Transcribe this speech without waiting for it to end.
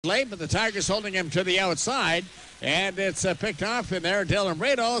late, but the Tigers holding him to the outside, and it's picked off in there. Dylan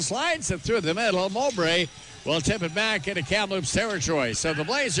Rado slides it through the middle. Mowbray will tip it back into Kamloops territory. So the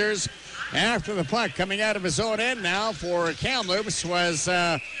Blazers, after the puck coming out of his own end now for Kamloops, was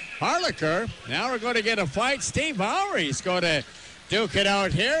Harlicker. Now we're going to get a fight. Steve Owre is going to duke it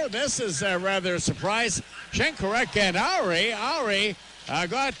out here. This is rather a surprise. Shynkaruk and Owre. Owre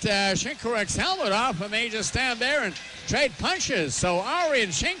got Shynkaruk's helmet off, and they just stand there and trade punches. So Owre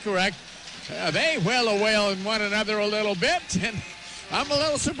and Shynkaruk, they wail on one another a little bit, and I'm a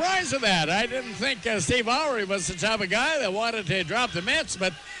little surprised at that. I didn't think Steve Owre was the type of guy that wanted to drop the mitts,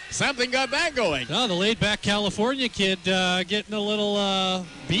 but something got that going. No, the laid-back California kid getting a little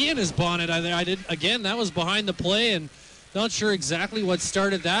bee in his bonnet. I did again. That was behind the play, and not sure exactly what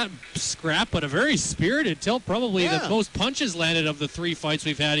started that scrap, but a very spirited tilt. Probably the most punches landed of the three fights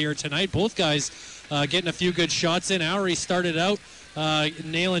we've had here tonight. Both guys getting a few good shots in. Owre started out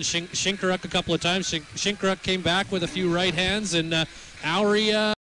nailing Shynkaruk a couple of times. Shynkaruk came back with a few right hands, and Owre